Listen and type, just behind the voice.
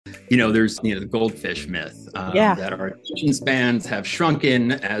there's the goldfish myth Yeah. that our attention spans have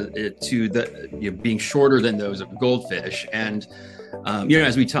shrunken to the being shorter than those of goldfish, and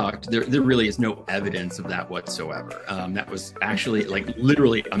as we talked, there really is no evidence of that whatsoever. That was actually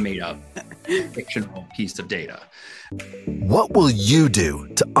literally a made up fictional piece of data. What will you do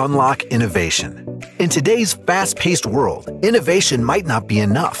to unlock innovation? In today's fast-paced world, innovation might not be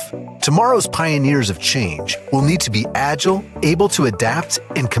enough. Tomorrow's pioneers of change will need to be agile, able to adapt,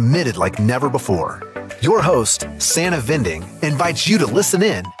 and committed like never before. Your host, Sannah Vinding, invites you to listen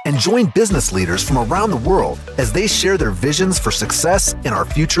in and join business leaders from around the world as they share their visions for success in our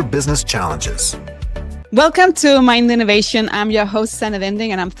future business challenges. Welcome to Mind Innovation. I'm your host, Sannah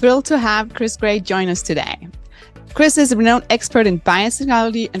Vinding, and I'm thrilled to have Chris Gray join us today. Chris is a renowned expert in bias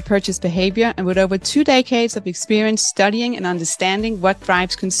psychology and purchase behavior, and with over 2 decades of experience studying and understanding what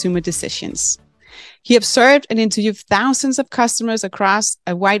drives consumer decisions. He observed and interviewed thousands of customers across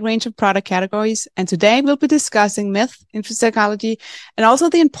a wide range of product categories, and today we'll be discussing myth in psychology and also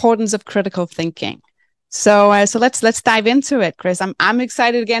the importance of critical thinking. So let's dive into it, Chris. I'm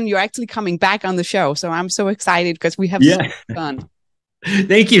excited again. You're actually coming back on the show, so I'm so excited because we have so much fun.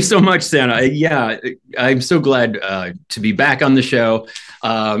 Thank you so much, Sannah. Yeah, I'm so glad to be back on the show.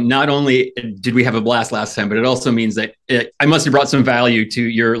 Not only did we have a blast last time, but it also means that I must have brought some value to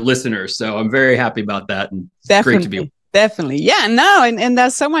your listeners. So I'm very happy about that. And it's great to be. Definitely. Yeah, no. And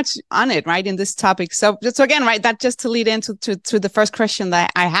there's so much on it, right, in this topic. So again, right, that just to lead into to the first question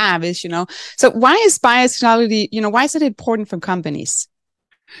that I have is, so why is bias psychology, why is it important for companies?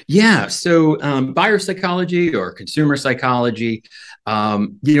 Yeah. So buyer psychology or consumer psychology,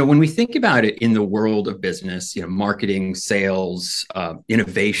 when we think about it in the world of business, marketing, sales,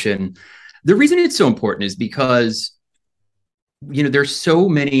 innovation, the reason it's so important is because, there's so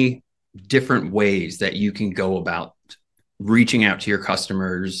many different ways that you can go about reaching out to your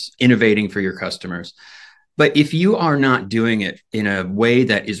customers, innovating for your customers. But if you are not doing it in a way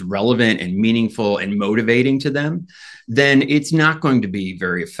that is relevant and meaningful and motivating to them, then it's not going to be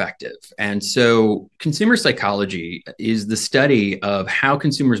very effective. And so consumer psychology is the study of how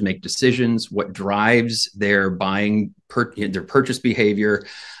consumers make decisions, what drives their buying, their purchase behavior,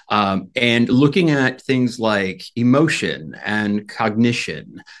 and looking at things like emotion and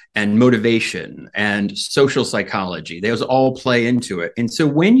cognition and motivation and social psychology. Those all play into it. And so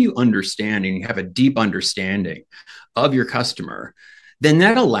when you understand and you have a deep understanding of your customer, then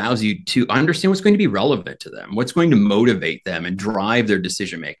that allows you to understand what's going to be relevant to them, what's going to motivate them and drive their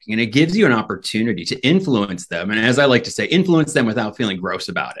decision-making. And it gives you an opportunity to influence them. And as I like to say, influence them without feeling gross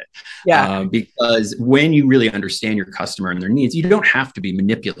about it. Yeah. Because when you really understand your customer and their needs, you don't have to be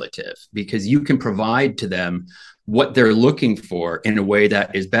manipulative because you can provide to them what they're looking for in a way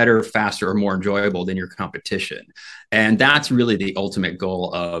that is better, faster, or more enjoyable than your competition. And that's really the ultimate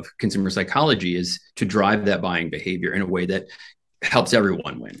goal of consumer psychology, is to drive that buying behavior in a way that helps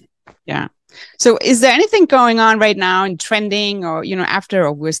everyone win. Yeah. So is there anything going on right now in trending or, after,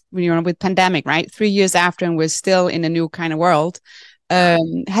 or with pandemic, right? 3 years after, and we're still in a new kind of world.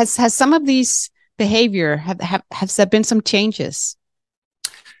 Has some of these behavior, has there been some changes?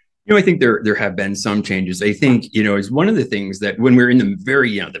 I think there have been some changes. I think, is one of the things that when we're in the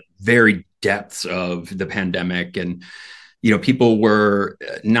very depths of the pandemic, and people were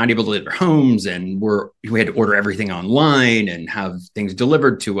not able to leave their homes, and we had to order everything online and have things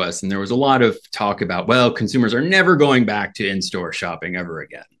delivered to us. And there was a lot of talk about, well, consumers are never going back to in-store shopping ever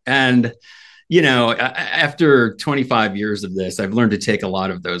again. And, after 25 years of this, I've learned to take a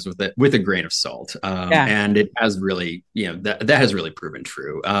lot of those with a grain of salt. And it has really, that has really proven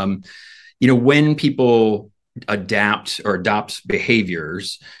true. When people adopt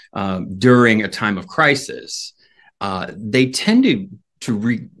behaviors during a time of crisis, they tend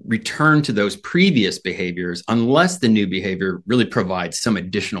to return to those previous behaviors unless the new behavior really provides some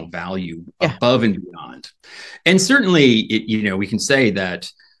additional value above and beyond. And certainly, we can say that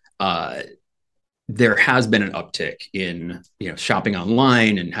there has been an uptick in shopping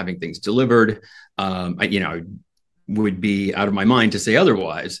online and having things delivered. I would be out of my mind to say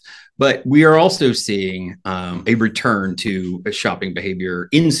otherwise. But we are also seeing a return to a shopping behavior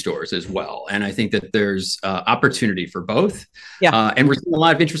in stores as well. And I think that there's opportunity for both. And we're seeing a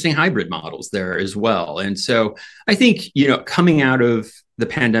lot of interesting hybrid models there as well. And so I think, coming out of the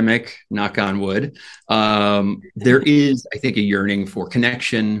pandemic, knock on wood, there is, I think, a yearning for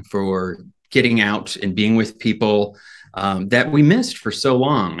connection, for getting out and being with people that we missed for so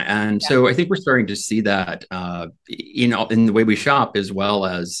long. And so I think we're starting to see that in the way we shop, as well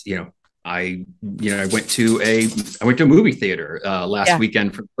as, I went to a movie theater last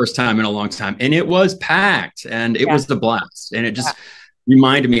weekend for the first time in a long time, and it was packed, and it was a blast. And it just,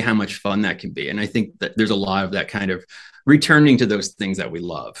 reminded me how much fun that can be. And I think that there's a lot of that kind of returning to those things that we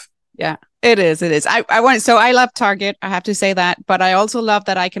love. Yeah, it is. It is. I love Target. I have to say that, but I also love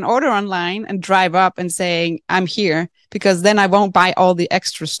that I can order online and drive up and saying I'm here, because then I won't buy all the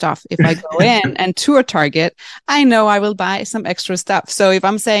extra stuff. If I go in and tour Target, I know I will buy some extra stuff. So if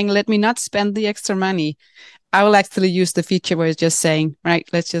I'm saying, let me not spend the extra money, I will actually use the feature where it's just saying, right,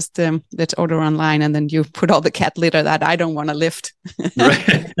 let's order online, and then you put all the cat litter that I don't want to lift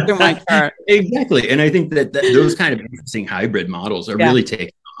Right. to my car. Exactly. And I think that those kind of interesting hybrid models are really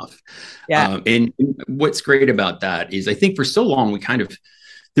taking off. Yeah. And what's great about that is I think for so long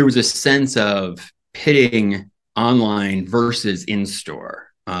there was a sense of pitting online versus in store.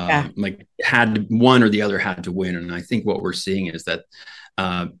 Like had one or the other had to win. And I think what we're seeing is that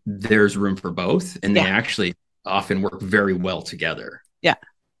there's room for both, and they actually often work very well together. Yeah.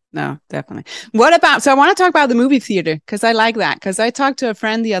 No, definitely. So I want to talk about the movie theater, because I like that. Because I talked to a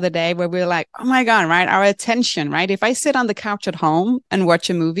friend the other day where we were like, oh my God, right? Our attention, right? If I sit on the couch at home and watch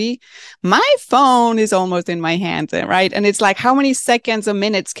a movie, my phone is almost in my hand, right? And it's like, how many seconds or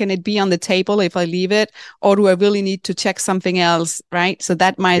minutes can it be on the table if I leave it? Or do I really need to check something else, right? So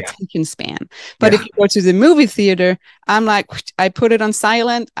that's my attention span. But if you go to the movie theater, I'm like, I put it on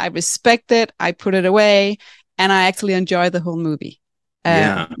silent, I respect it, I put it away, and I actually enjoy the whole movie.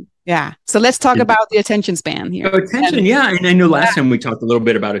 Yeah. So let's talk about the attention span here. Attention. And I know last time we talked a little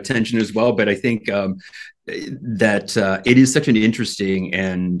bit about attention as well, but I think that it is such an interesting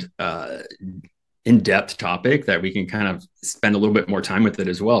and in-depth topic that we can kind of spend a little bit more time with it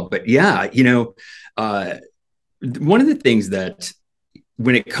as well. But one of the things that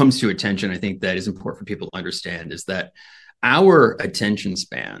when it comes to attention, I think that is important for people to understand is that our attention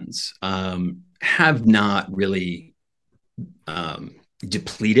spans have not really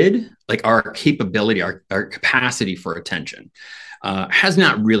depleted. Like our capability, our capacity for attention has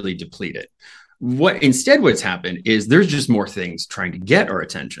not really depleted. What's happened is there's just more things trying to get our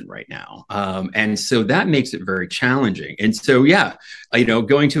attention right now. And so that makes it very challenging. And so,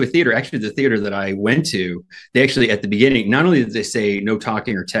 going to a theater, actually the theater that I went to, they actually at the beginning, not only did they say no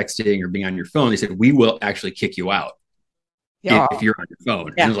talking or texting or being on your phone, they said, we will actually kick you out if you're on your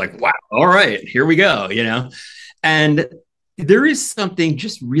phone. And I was like, wow, all right, here we go, And there is something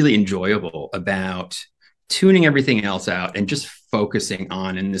just really enjoyable about tuning everything else out and just focusing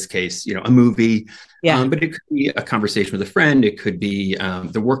on, in this case, a movie. But it could be a conversation with a friend. It could be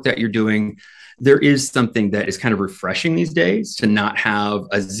the work that you're doing. There is something that is kind of refreshing these days to not have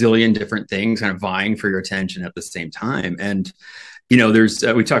a zillion different things kind of vying for your attention at the same time. And there's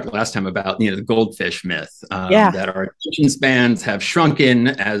we talked last time about the goldfish myth that our attention spans have shrunken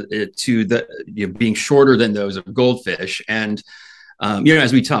to the being shorter than those of goldfish, and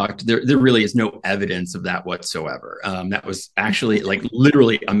as we talked, there really is no evidence of that whatsoever. That was actually like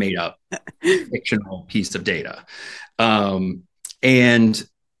literally a made up fictional piece of data, and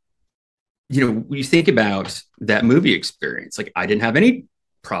when you think about that movie experience, like I didn't have any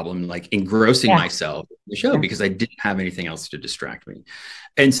problem like engrossing myself in the show because I didn't have anything else to distract me.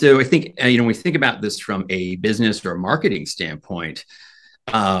 And so I think when we think about this from a business or a marketing standpoint,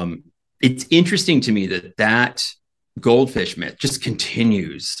 it's interesting to me that goldfish myth just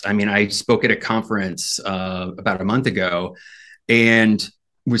continues. I mean, I spoke at a conference about a month ago and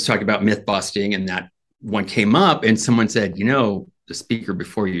was talking about myth busting, and that one came up and someone said, the speaker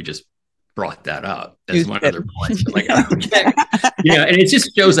before you just brought that up as one other point. Like, okay. And it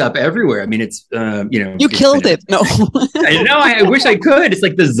just shows up everywhere. I mean, it's you killed it. No, I know. I wish I could. It's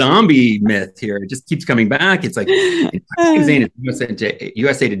like the zombie myth here. It just keeps coming back. It's like magazine,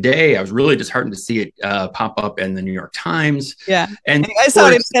 USA Today. I was really disheartened to see it pop up in the New York Times. And I saw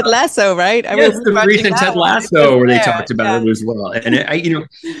it in Ted Lasso, right? Yes, the recent Ted Lasso where they talked about it as well. And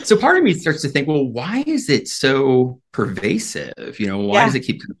so part of me starts to think, well, why is it so pervasive? Why does it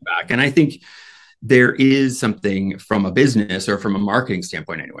keep coming back? And I think there is something from a business or from a marketing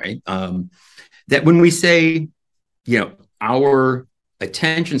standpoint anyway, that when we say, our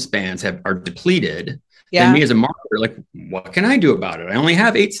attention spans are depleted, then me as a marketer, like, what can I do about it? I only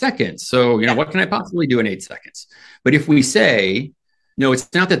have 8 seconds. So, what can I possibly do in 8 seconds? But if we say, no, it's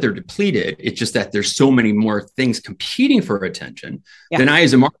not that they're depleted, it's just that there's so many more things competing for attention, then I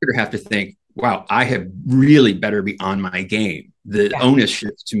as a marketer have to think, wow, I have really better be on my game. The onus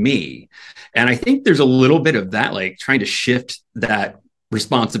shifts to me. And I think there's a little bit of that, like trying to shift that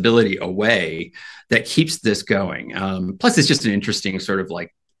responsibility away that keeps this going. Plus, it's just an interesting sort of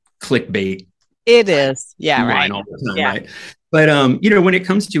like clickbait. It is. Yeah. Right. All the time, right. But, when it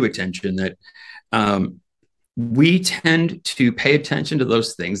comes to attention, that we tend to pay attention to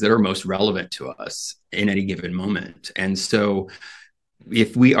those things that are most relevant to us in any given moment. And so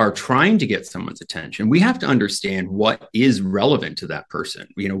if we are trying to get someone's attention, we have to understand what is relevant to that person.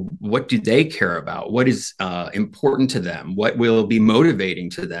 What do they care about? What is important to them? What will be motivating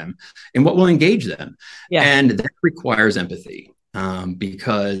to them? And what will engage them? Yeah. And that requires empathy.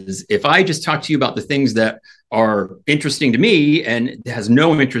 Because if I just talk to you about the things that are interesting to me and has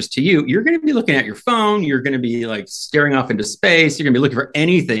no interest to you, you're going to be looking at your phone. You're going to be like staring off into space. You're going to be looking for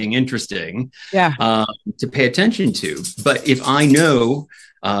anything interesting to pay attention to. But if I know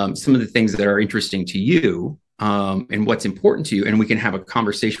some of the things that are interesting to you and what's important to you, and we can have a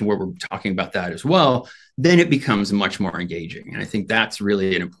conversation where we're talking about that as well, then it becomes much more engaging. And I think that's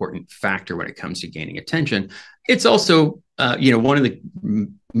really an important factor when it comes to gaining attention. It's also, one of the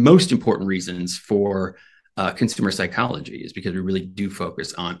most important reasons for consumer psychology is because we really do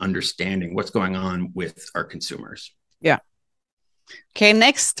focus on understanding what's going on with our consumers. Yeah. Okay,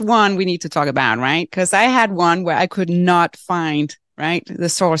 next one we need to talk about, right? Because I had one where I could not find, right, the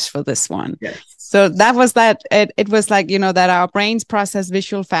source for this one. Yes. So that was that it was like, that our brains process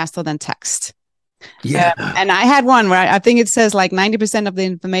visual faster than text. Yeah. And I had one where I think it says like 90% of the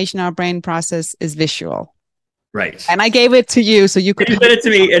information our brain process is visual. Right. And I gave it to you so you could. You said it to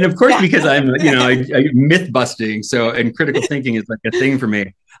me. And of course, because I'm, I myth busting. So, and critical thinking is like a thing for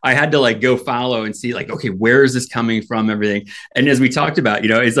me. I had to like go follow and see like, okay, where is this coming from? Everything. And as we talked about,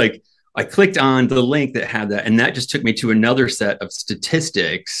 it's like, I clicked on the link that had that, and that just took me to another set of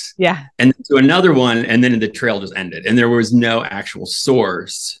statistics. Yeah. And to another one. And then the trail just ended. And there was no actual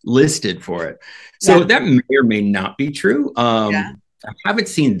source listed for it. So that may or may not be true. I haven't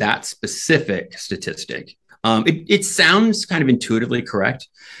seen that specific statistic. It sounds kind of intuitively correct,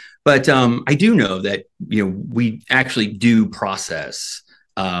 but I do know that we actually do process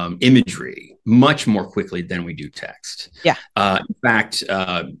imagery much more quickly than we do text. Yeah. In fact,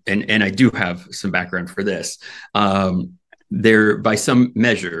 and I do have some background for this. By some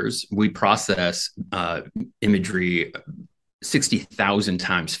measures, we process imagery 60,000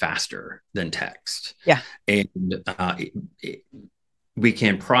 times faster than text. Yeah. And we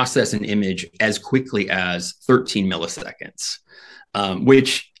can process an image as quickly as 13 milliseconds,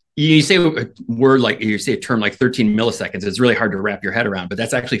 which you say a word like, you say a term like 13 milliseconds, it's really hard to wrap your head around, but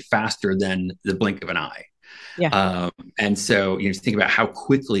that's actually faster than the blink of an eye. Yeah. And so, think about how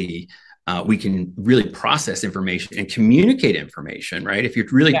quickly we can really process information and communicate information, right? If you're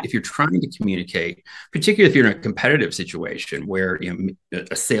trying to communicate, particularly if you're in a competitive situation where,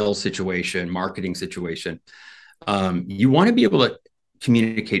 a sales situation, marketing situation, you want to be able to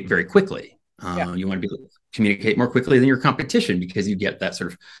communicate very quickly. You want to be able to communicate more quickly than your competition because you get that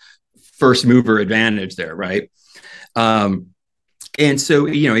sort of first mover advantage there, right? And so,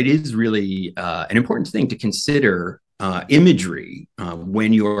 it is really an important thing to consider imagery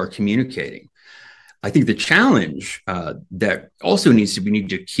when you are communicating. I think the challenge that also we need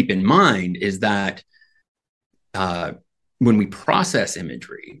to keep in mind is that when we process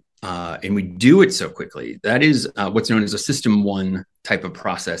imagery, and we do it so quickly, that is what's known as a system one type of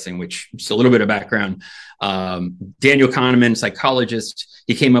processing, which just a little bit of background. Daniel Kahneman, psychologist,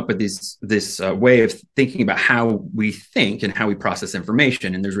 he came up with this way of thinking about how we think and how we process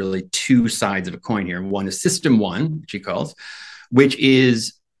information. And there's really two sides of a coin here. One is system one, which he calls, which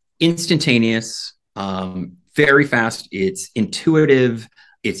is instantaneous, very fast. It's intuitive.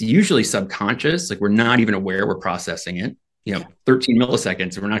 It's usually subconscious. Like we're not even aware we're processing it. 13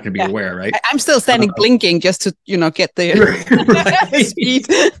 milliseconds, we're not going to be aware, right? I'm still standing blinking just to, get the speed.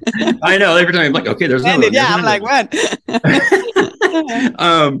 I know. Every time I'm like, okay, there's another one. Yeah, I'm like, what?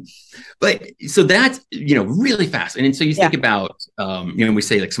 But so that's, really fast. And so you think about, we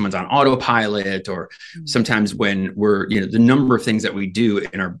say like someone's on autopilot, or sometimes when we're, the number of things that we do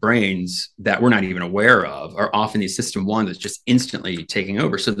in our brains that we're not even aware of are often the system one that's just instantly taking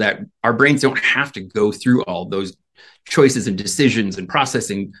over, so that our brains don't have to go through all those choices and decisions and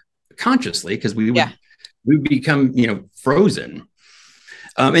processing consciously, because we become, frozen.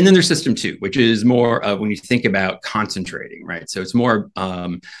 And then there's system two, which is more of when you think about concentrating, right? So it's more,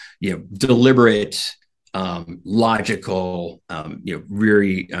 deliberate, logical,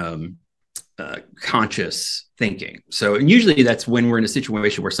 very conscious thinking. So, and usually that's when we're in a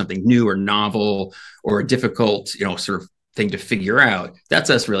situation where something new or novel or a difficult, sort of thing to figure out. That's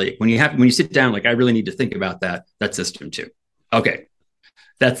us really. When you sit down, like, I really need to think about that. That's system two. Okay.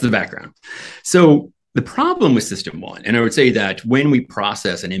 That's the background. So the problem with system one, and I would say that when we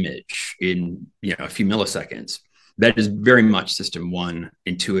process an image in, a few milliseconds, that is very much system one,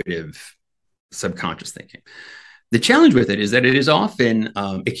 intuitive, subconscious thinking. The challenge with it is that it is often,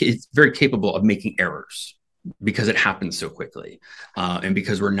 it's very capable of making errors. because it happens so quickly, and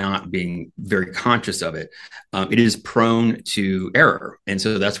because we're not being very conscious of it, it is prone to error. And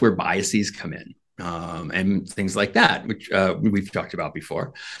so that's where biases come in, and things like that, which we've talked about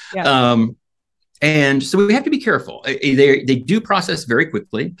before. Yeah. And so we have to be careful. They do process very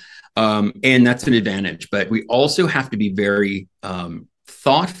quickly, and that's an advantage. But we also have to be very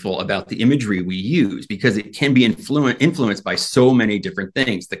thoughtful about the imagery we use, because it can be influenced by so many different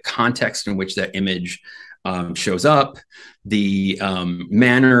things. The context in which that image shows up, the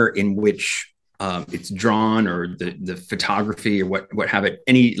manner in which it's drawn, or the photography, or what have it.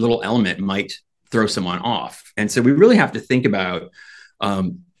 Any little element might throw someone off. And so we really have to think about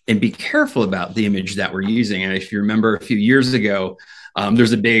and be careful about the image that we're using. And if you remember a few years ago,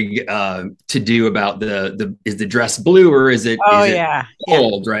 there's a big to-do about is the dress blue or is it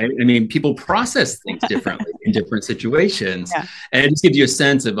gold, right? I mean, people process things differently in different situations. Yeah. And it just gives you a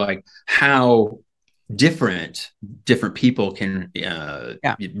sense of like how different people can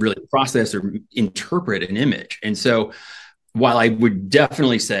really process or interpret an image. And so while I would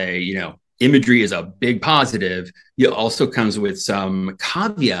definitely say, imagery is a big positive, it also comes with some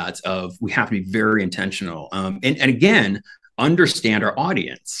caveats of we have to be very intentional. And again, understand our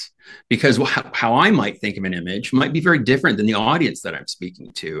audience, because how I might think of an image might be very different than the audience that I'm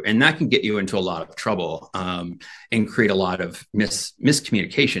speaking to. And that can get you into a lot of trouble and create a lot of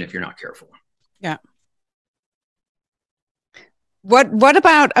miscommunication if you're not careful. Yeah. What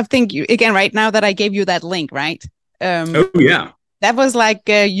about, I think again, right now that I gave you that link, right? Oh, yeah. That was like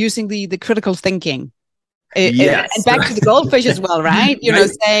using the critical thinking. Yes. And back to the goldfish as well, right?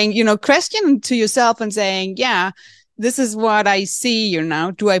 Saying, question to yourself and saying, yeah, this is what I see,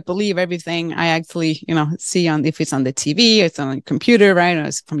 do I believe everything I actually, see if it's on the TV, it's on the computer, right? Or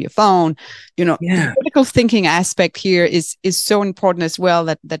it's from your phone, the critical thinking aspect here is so important as well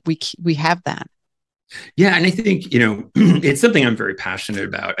that we have that. Yeah. And I think, it's something I'm very passionate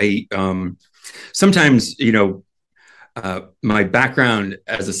about. Sometimes, my background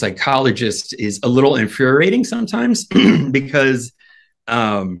as a psychologist is a little infuriating sometimes because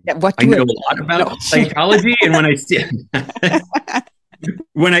I know a lot about psychology, and when I see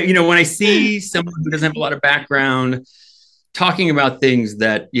when I see someone who doesn't have a lot of background talking about things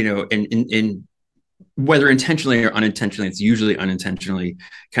that in whether intentionally or unintentionally, it's usually unintentionally,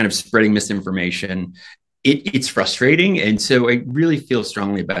 kind of spreading misinformation. It's frustrating, and so I really feel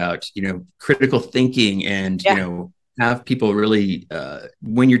strongly about critical thinking and have people really,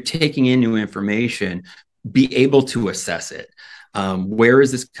 when you're taking in new information, be able to assess it. Where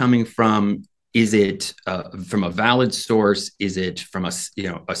is this coming from? Is it from a valid source? Is it from a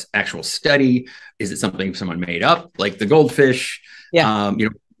actual study? Is it something someone made up, like the goldfish? Yeah.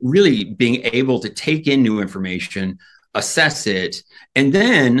 Really being able to take in new information, assess it, and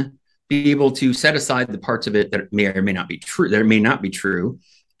then be able to set aside the parts of it that may or may not be true,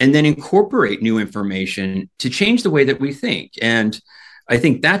 and then incorporate new information to change the way that we think. And I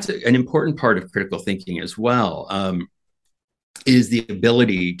think that's an important part of critical thinking as well, is the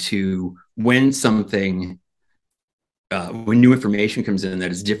ability to, when new information comes in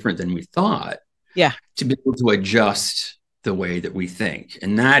that is different than we thought, to be able to adjust the way that we think.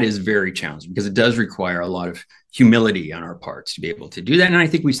 And that is very challenging because it does require a lot of humility on our parts to be able to do that. And I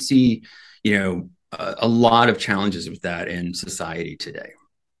think we see, a lot of challenges with that in society today.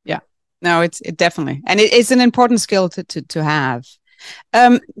 No, it definitely, and it's an important skill to have.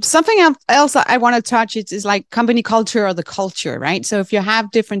 Something else I want to touch is like company culture or the culture, right? So if you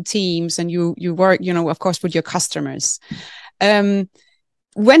have different teams and you work, of course, with your customers, how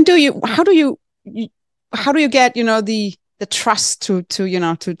do you get, the trust to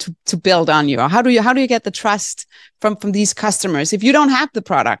build on you? Or how do you get the trust from these customers if you don't have the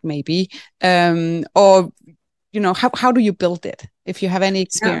product, maybe, or how do you build it if you have any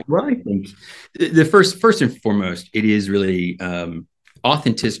experience? Yeah, well, I think the first and foremost, it is really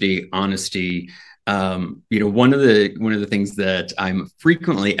authenticity, honesty. One of the things that I'm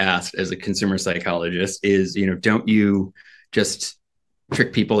frequently asked as a consumer psychologist is, don't you just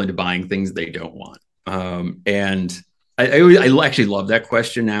trick people into buying things they don't want? And I actually love that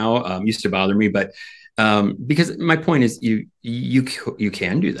question now. Used to bother me, but because my point is you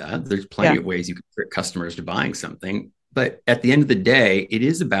can do that. There's plenty of ways you can trick customers to buying something. But at the end of the day, it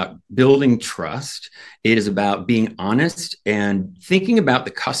is about building trust. It is about being honest and thinking about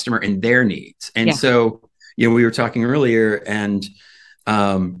the customer and their needs. And so, we were talking earlier, and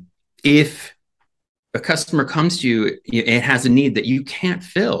if a customer comes to you and has a need that you can't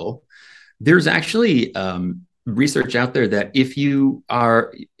fill, there's actually research out there that if you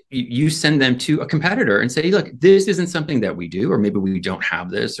send them to a competitor and say, look, this isn't something that we do, or maybe we don't have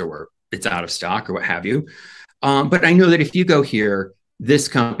this, or we're it's out of stock or what have you. But I know that if you go here, this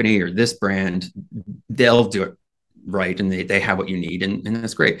company or this brand, they'll do it right, and they have what you need, and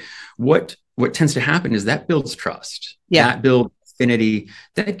that's great. What tends to happen is that builds trust. That builds affinity.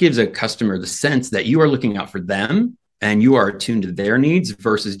 That gives a customer the sense that you are looking out for them and you are attuned to their needs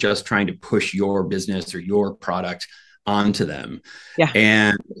versus just trying to push your business or your product onto them.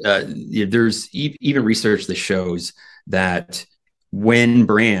 And there's even research that shows that when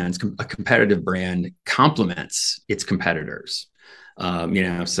a competitive brand complements its competitors,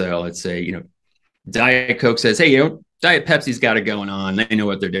 so let's say, Diet Coke says, hey, Diet Pepsi's got it going on. They know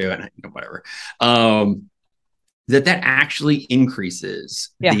what they're doing, whatever. That actually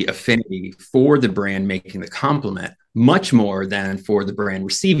increases the affinity for the brand making the compliment much more than for the brand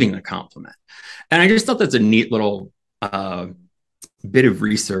receiving the compliment. And I just thought that's a neat little bit of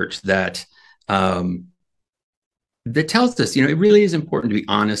research that tells us, it really is important to be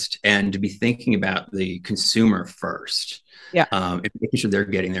honest and to be thinking about the consumer first. And making sure they're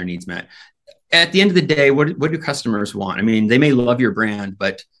getting their needs met. At the end of the day, what do customers want? I mean, they may love your brand,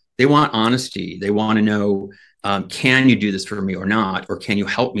 but they want honesty. They want to know, can you do this for me or not? Or can you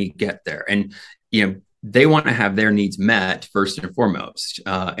help me get there? And, they want to have their needs met first and foremost.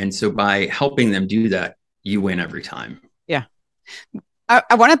 And so by helping them do that, you win every time. Yeah.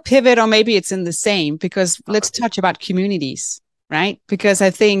 I want to pivot, or maybe it's in the same, because let's touch about communities, right? Because I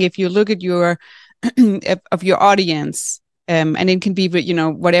think if you look at your audience, and it can be,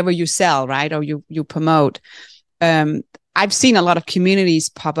 whatever you sell, right? Or you promote. I've seen a lot of communities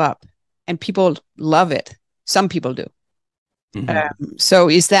pop up and people love it. Some people do. So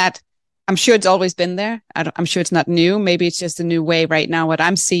is that, I'm sure it's always been there. I'm sure it's not new. Maybe it's just a new way right now. What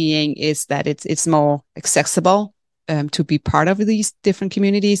I'm seeing is that it's more accessible to be part of these different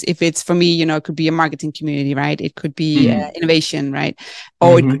communities. If it's for me, it could be a marketing community, right? It could be innovation, right?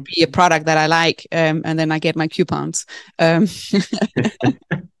 Or it could be a product that I like, and then I get my coupons. Well,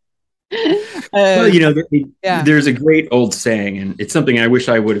 there's a great old saying, and it's something I wish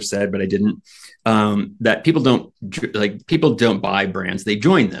I would have said, but I didn't. That people don't buy brands; they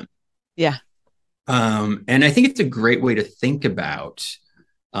join them. Yeah. And I think it's a great way to think about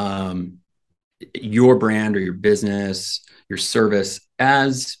your brand or your business, your service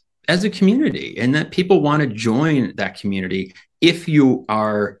as a community, and that people want to join that community if you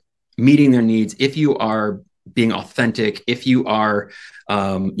are meeting their needs, if you are being authentic, if you are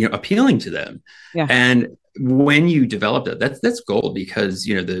appealing to them. And when you develop that's gold, because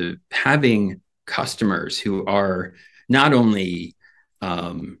having customers who are not only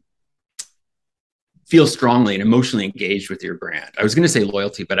feel strongly and emotionally engaged with your brand. I was going to say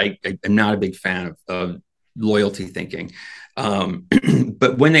loyalty, but I'm not a big fan of loyalty thinking.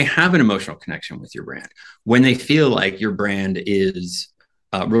 But when they have an emotional connection with your brand, when they feel like your brand is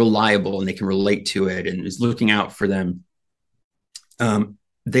reliable and they can relate to it and is looking out for them,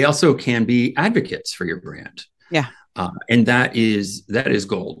 they also can be advocates for your brand. And that is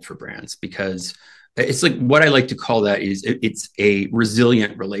gold for brands, because it's like, what I like to call that is it's a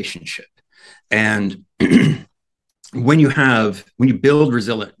resilient relationship. And when you build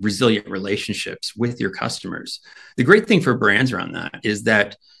resilient relationships with your customers, the great thing for brands around that is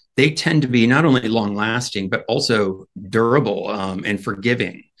that they tend to be not only long lasting, but also durable and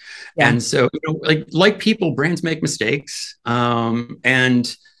forgiving. And so, like people, brands make mistakes.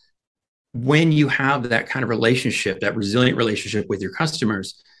 And when you have that kind of relationship, that resilient relationship with your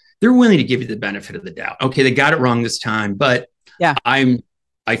customers, they're willing to give you the benefit of the doubt. Okay, they got it wrong this time, but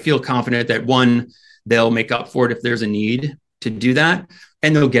I feel confident that they'll make up for it if there's a need to do that,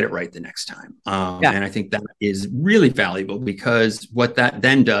 and they'll get it right the next time. And I think that is really valuable, because what that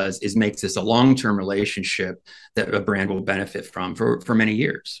then does is makes this a long-term relationship that a brand will benefit from for many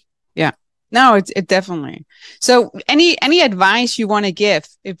years. Yeah. No, it definitely. So any advice you want to give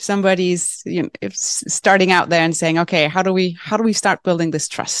if somebody's if starting out there and saying, okay, how do we start building this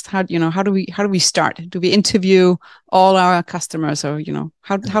trust? How do we start? Do we interview all our customers, or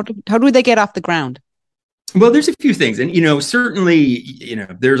how do they get off the ground? Well, there's a few things. And, certainly,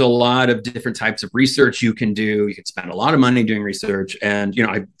 there's a lot of different types of research you can do. You can spend a lot of money doing research. And,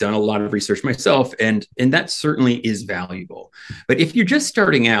 I've done a lot of research myself, and that certainly is valuable. But if you're just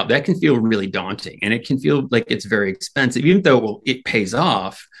starting out, that can feel really daunting, and it can feel like it's very expensive. Even though it pays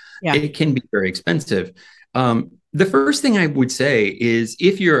off, it can be very expensive. The first thing I would say is,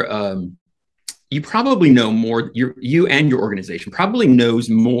 if you're you probably know more, you and your organization probably knows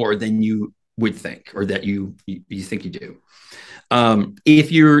more than you would think, or that you think you do.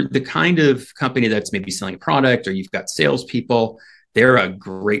 If you're the kind of company that's maybe selling a product, or you've got salespeople, they're a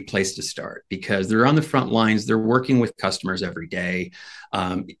great place to start because they're on the front lines. They're working with customers every day,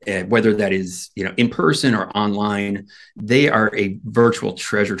 whether that is in person or online. They are a virtual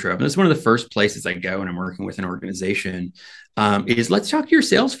treasure trove. And that's one of the first places I go when I'm working with an organization. Is let's talk to your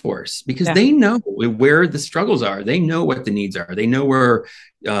sales force because they know where the struggles are. They know what the needs are. They know where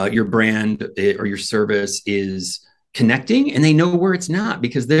your brand or your service is connecting, and they know where it's not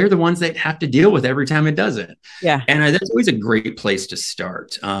because they're the ones that have to deal with every time it doesn't. Yeah. And that's always a great place to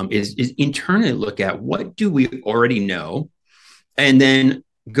start, is internally look at what do we already know, and then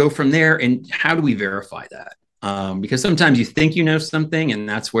go from there. And how do we verify that? Because sometimes you think you know something, and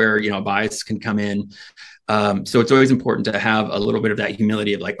that's where bias can come in. So it's always important to have a little bit of that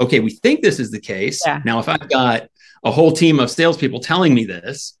humility of like, okay, we think this is the case. Yeah. Now, if I've got a whole team of salespeople telling me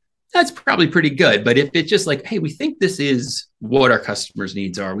this, that's probably pretty good. But if it's just like, hey, we think this is what our customers'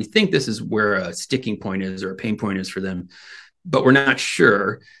 needs are, we think this is where a sticking point is or a pain point is for them, but we're not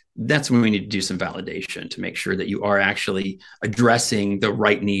sure, that's when we need to do some validation to make sure that you are actually addressing the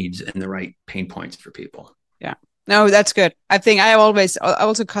right needs and the right pain points for people. Yeah. No, that's good. I think I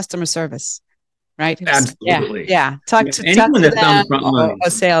also customer service. Right. Absolutely. Yeah. Talk to them or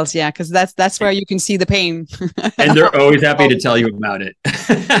sales. Yeah. Because that's where you can see the pain. And they're always happy to tell you about it.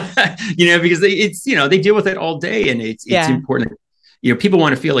 Because they deal with it all day, and it's important. People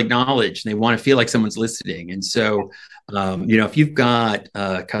want to feel acknowledged, and they want to feel like someone's listening. And so, if you've got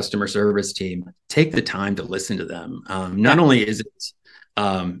a customer service team, take the time to listen to them. Not only is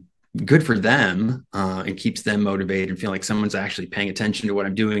it good for them and keeps them motivated and feel like someone's actually paying attention to what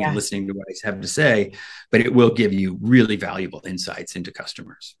I'm doing and listening to what I have to say, but it will give you really valuable insights into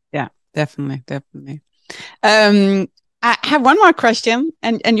customers. Yeah, definitely. I have one more question,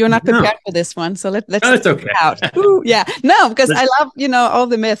 and you're not prepared for this one, so let's it's okay. Out. Ooh, yeah, no, because I love all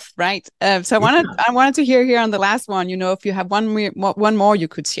the myth, right? So I wanted to hear here on the last one, if you have one more you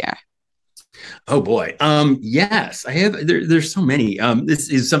could share. Oh boy. Yes, I have. There's so many. This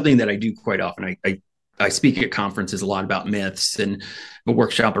is something that I do quite often. I speak at conferences a lot about myths and a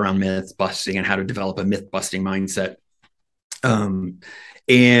workshop around myth busting and how to develop a myth busting mindset.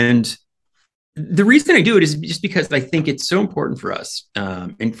 And the reason I do it is just because I think it's so important for us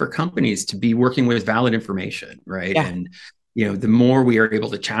and for companies to be working with valid information, right? Yeah. And the more we are able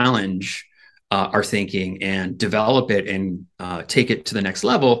to challenge our thinking and develop it and take it to the next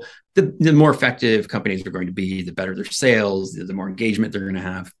level, the more effective companies are going to be, the better their sales, the more engagement they're going to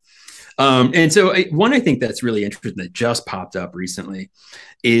have. And so one I think that's really interesting that just popped up recently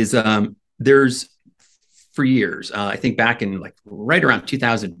is there's for years, I think back in right around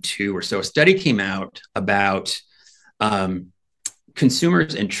 2002 or so, a study came out about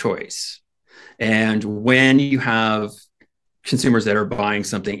consumers and choice. And when you have consumers that are buying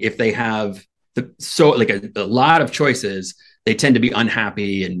something, if they have a lot of choices, they tend to be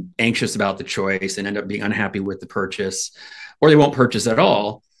unhappy and anxious about the choice and end up being unhappy with the purchase, or they won't purchase at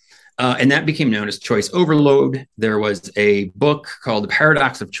all. And that became known as choice overload. There was a book called The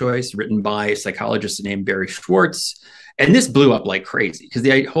Paradox of Choice written by a psychologist named Barry Schwartz. And this blew up like crazy because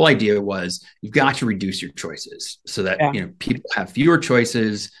the whole idea was you've got to reduce your choices so that people have fewer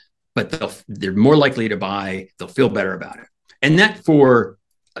choices, but they're more likely to buy, they'll feel better about it. And that for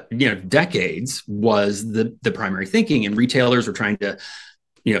decades was the primary thinking, and retailers were trying to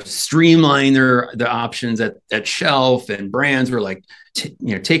streamline the options at shelf, and brands were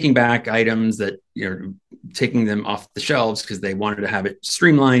taking back items that taking them off the shelves because they wanted to have it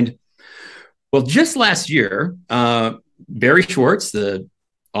streamlined. Well, just last year, Barry Schwartz, the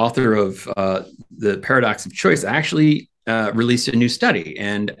author of The Paradox of Choice, actually released a new study,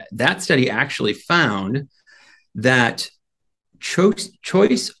 and that study actually found that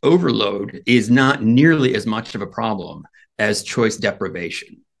choice overload is not nearly as much of a problem as choice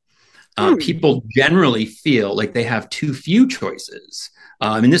deprivation. People generally feel like they have too few choices.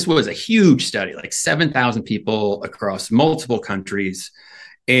 And this was a huge study, 7,000 people across multiple countries.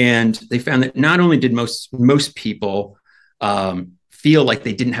 And they found that not only did most people feel like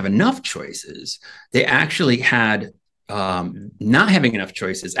they didn't have enough choices, they actually had not having enough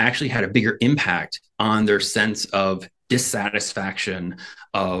choices actually had a bigger impact on their sense of dissatisfaction,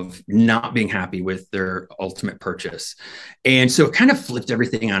 of not being happy with their ultimate purchase. And so it kind of flipped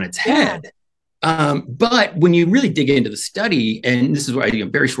everything on its head. But when you really dig into the study, and this is why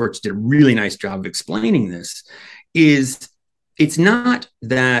Barry Schwartz did a really nice job of explaining this, is it's not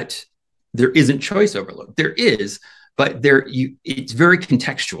that there isn't choice overload. There is, but it's very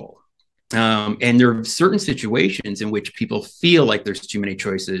contextual. And there are certain situations in which people feel like there's too many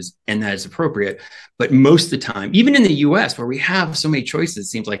choices and that is appropriate. But most of the time, even in the US where we have so many choices,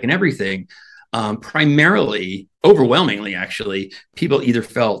 seems like in everything, primarily, overwhelmingly, actually, people either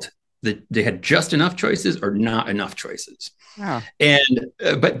felt that they had just enough choices or not enough choices. Wow. And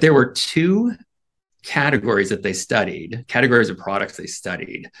but there were two categories that they studied, categories of products they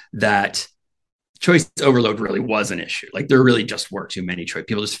studied, that choice overload really was an issue. Like there really just were too many choices.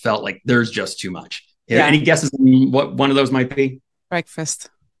 People just felt like there's just too much. Yeah. Any guesses on what one of those might be? Breakfast.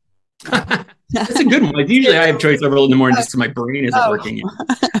 That's a good one. Usually I have choice overload in the morning just because my brain isn't working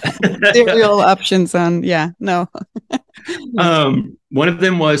yet. Cereal options on, no. One of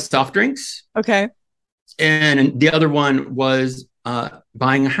them was soft drinks. Okay. And the other one was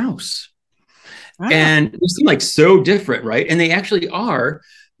buying a house. Wow. And they seem like so different, right? And they actually are.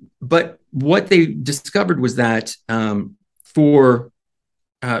 But what they discovered was that for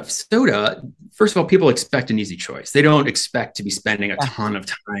soda, first of all, people expect an easy choice. They don't expect to be spending a ton of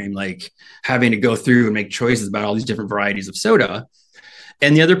time like having to go through and make choices about all these different varieties of soda.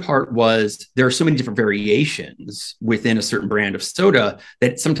 And the other part was there are so many different variations within a certain brand of soda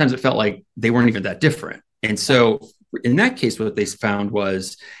that sometimes it felt like they weren't even that different. And so in that case, what they found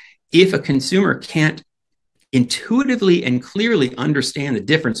was if a consumer can't intuitively and clearly understand the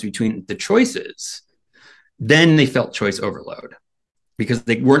difference between the choices, then they felt choice overload because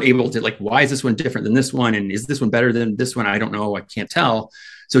they weren't able to, like, why is this one different than this one? And is this one better than this one? I don't know. I can't tell.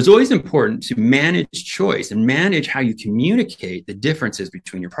 So it's always important to manage choice and manage how you communicate the differences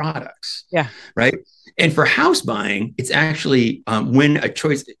between your products. Yeah. Right. And for house buying, it's actually when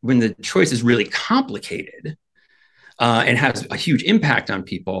the choice is really complicated and has a huge impact on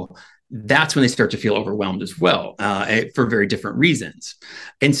people, that's when they start to feel overwhelmed as well, for very different reasons.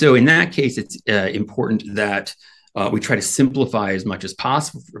 And so in that case, it's important that we try to simplify as much as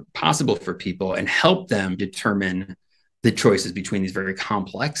possible for people and help them determine the choices between these very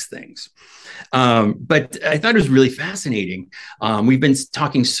complex things. But I thought it was really fascinating. We've been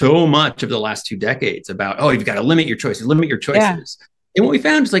talking so much over the last 2 decades about, you've got to limit your choices. Yeah. And what we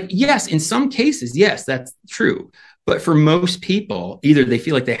found is like, yes, in some cases, yes, that's true. But for most people, either they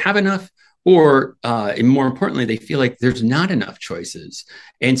feel like they have enough or, and more importantly, they feel like there's not enough choices.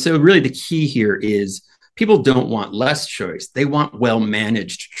 And so really the key here is people don't want less choice. They want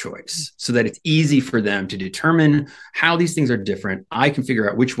well-managed choice so that it's easy for them to determine how these things are different. I can figure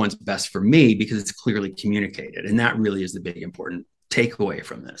out which one's best for me because it's clearly communicated. And that really is the big important takeaway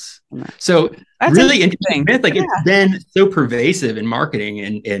from this. So that's really interesting myth. Like it's been so pervasive in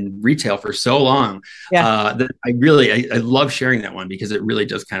marketing and retail for so long that I love sharing that one because it really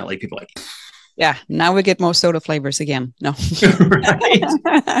does kind of like people like, yeah, now we get more soda flavors again. No. Right.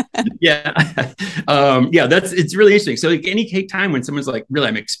 Yeah. It's really interesting. So like any time when someone's like, really,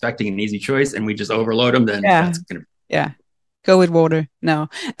 I'm expecting an easy choice and we just overload them, then that's going to go with water. No.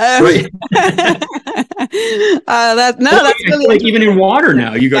 Right. That's really like even in water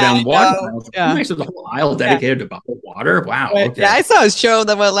now, you go down water. There's a whole aisle dedicated to bottled water. Wow. Right. Okay. Yeah, I saw a show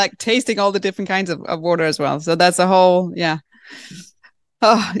that was like tasting all the different kinds of water as well. So that's a whole,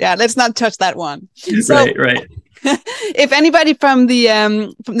 Oh yeah, let's not touch that one. So, right. If anybody from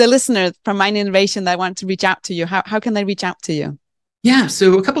the listeners from Mind Innovation that want to reach out to you, how can they reach out to you? Yeah,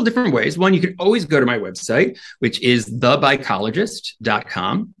 so a couple different ways. One, you can always go to my website, which is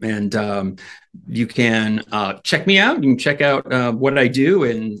thebichologist.com. And you can check me out. You can check out what I do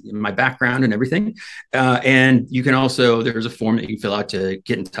and my background and everything. And you can also, there's a form that you can fill out to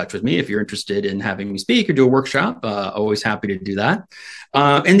get in touch with me if you're interested in having me speak or do a workshop. Always happy to do that.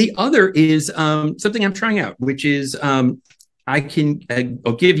 And the other is something I'm trying out, which is I'll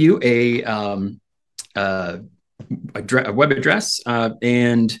give you a web address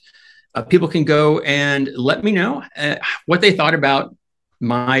and people can go and let me know what they thought about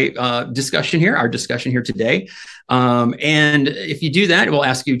my discussion here, our discussion here today. And if you do that, it will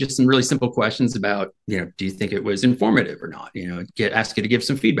ask you just some really simple questions about, do you think it was informative or not? Ask you to give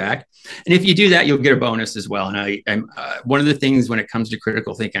some feedback. And if you do that, you'll get a bonus as well. And I'm one of the things when it comes to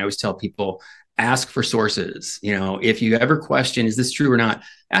critical thinking, I always tell people, ask for sources. If you ever question, is this true or not?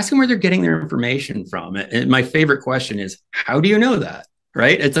 Ask them where they're getting their information from. And my favorite question is, how do you know that?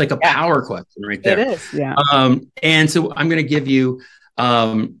 Right? It's like a power question right there. It is, yeah. And so I'm going to give you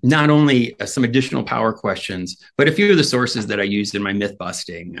not only some additional power questions, but a few of the sources that I used in my myth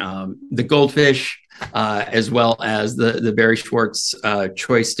busting, the goldfish, as well as the Barry Schwartz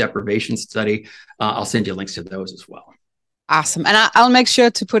choice deprivation study. I'll send you links to those as well. Awesome. And I'll make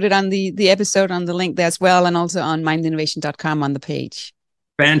sure to put it on the episode on the link there as well, and also on mindinnovation.com on the page.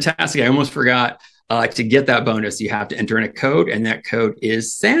 Fantastic. I almost forgot to get that bonus. You have to enter in a code, and that code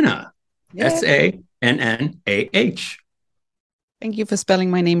is Sannah, SANNAH. Thank you for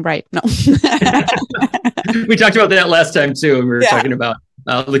spelling my name right. No. We talked about that last time too. And we were talking about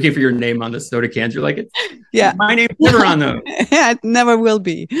looking for your name on the soda cans. You're like, yeah, my name's never on those. Yeah, it never will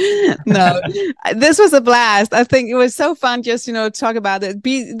be. No, this was a blast. I think it was so fun just, talk about it.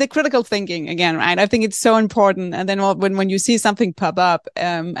 Be the critical thinking again, right? I think it's so important. And then when you see something pop up,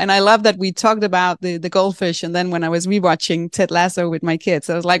 and I love that we talked about the goldfish. And then when I was rewatching Ted Lasso with my kids,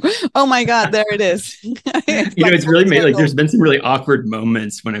 I was like, oh my God, there it is. It's really made, like, there's been some really awkward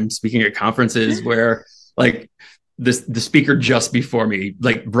moments when I'm speaking at conferences where like the speaker just before me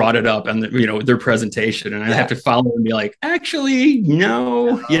like brought it up and their presentation, and I have to follow and be like, actually,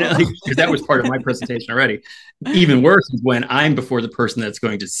 no, because that was part of my presentation already. Even worse is when I'm before the person that's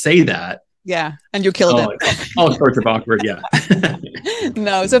going to say that. Yeah, and you killed it. All sorts of awkward. Yeah.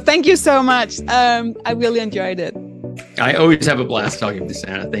 No, so thank you so much. I really enjoyed it. I always have a blast talking to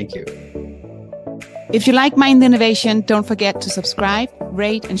Sannah. Thank you. If you like Mind Innovation, don't forget to subscribe,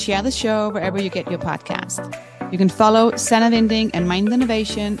 rate, and share the show wherever you get your podcast. You can follow Sannah Vinding and Mind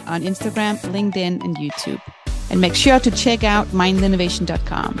Innovation on Instagram, LinkedIn, and YouTube. And make sure to check out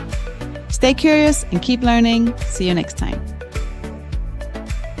mindinnovation.com. Stay curious and keep learning. See you next time.